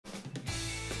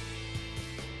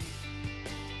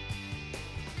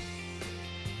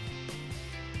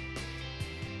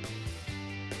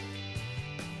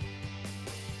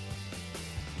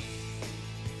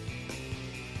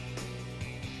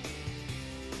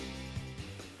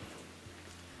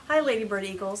Hi Lady Bird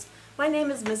Eagles. My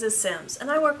name is Mrs. Sims and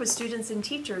I work with students and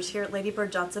teachers here at Lady Bird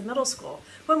Johnson Middle School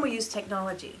when we use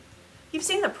technology. You've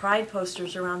seen the pride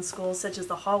posters around schools such as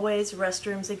the hallways,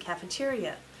 restrooms, and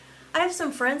cafeteria. I have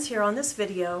some friends here on this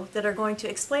video that are going to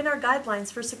explain our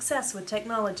guidelines for success with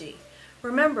technology.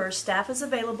 Remember, staff is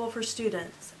available for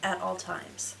students at all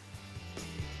times.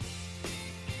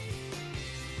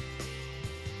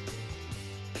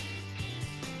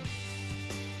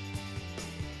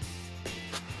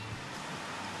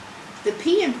 The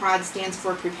P in PRIDE stands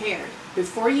for prepared.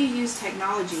 Before you use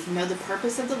technology, know the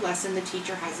purpose of the lesson the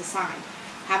teacher has assigned.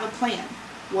 Have a plan.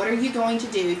 What are you going to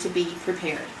do to be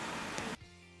prepared?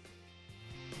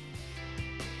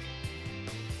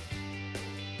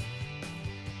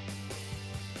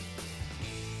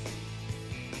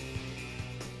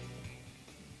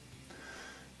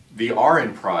 The R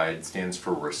in PRIDE stands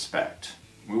for respect.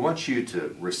 We want you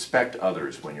to respect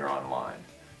others when you're online.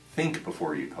 Think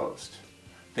before you post.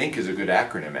 Think is a good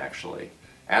acronym, actually.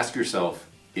 Ask yourself,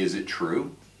 is it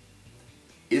true?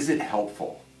 Is it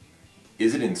helpful?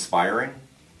 Is it inspiring?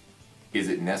 Is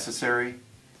it necessary?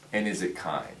 And is it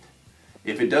kind?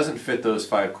 If it doesn't fit those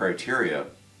 5 criteria,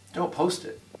 don't post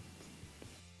it.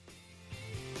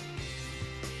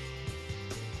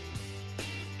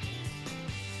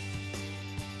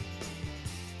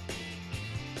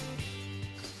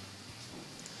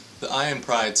 The I in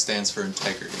PRIDE stands for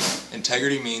integrity.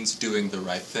 Integrity means doing the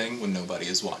right thing when nobody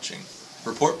is watching.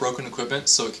 Report broken equipment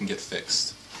so it can get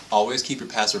fixed. Always keep your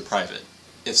password private.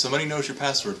 If somebody knows your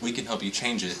password, we can help you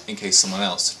change it in case someone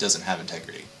else doesn't have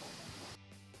integrity.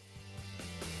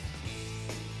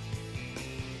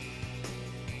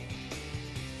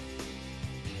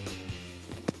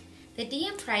 The D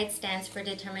in PRIDE stands for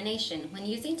determination. When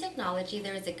using technology,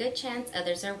 there is a good chance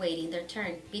others are waiting their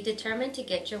turn. Be determined to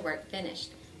get your work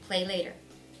finished. Play later.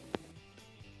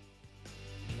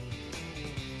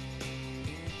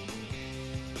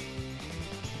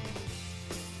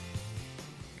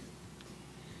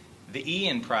 The E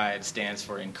in PRIDE stands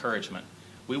for encouragement.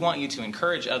 We want you to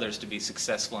encourage others to be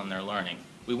successful in their learning.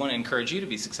 We want to encourage you to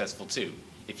be successful too.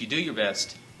 If you do your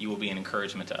best, you will be an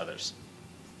encouragement to others.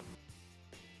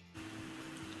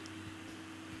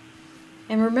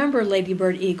 And remember, Lady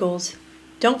Bird Eagles,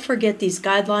 don't forget these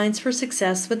guidelines for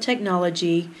success with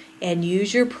technology and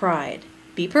use your pride.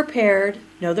 Be prepared,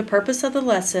 know the purpose of the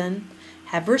lesson,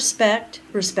 have respect,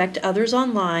 respect others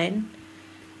online,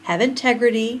 have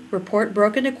integrity, report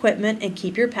broken equipment and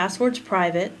keep your passwords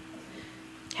private,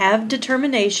 have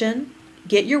determination,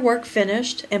 get your work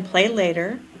finished and play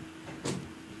later,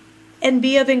 and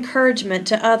be of encouragement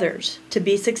to others to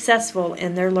be successful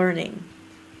in their learning.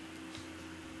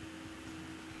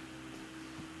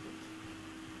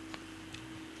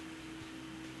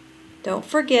 Don't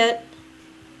forget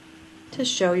to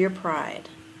show your pride.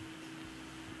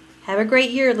 Have a great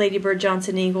year, Lady Bird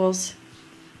Johnson Eagles.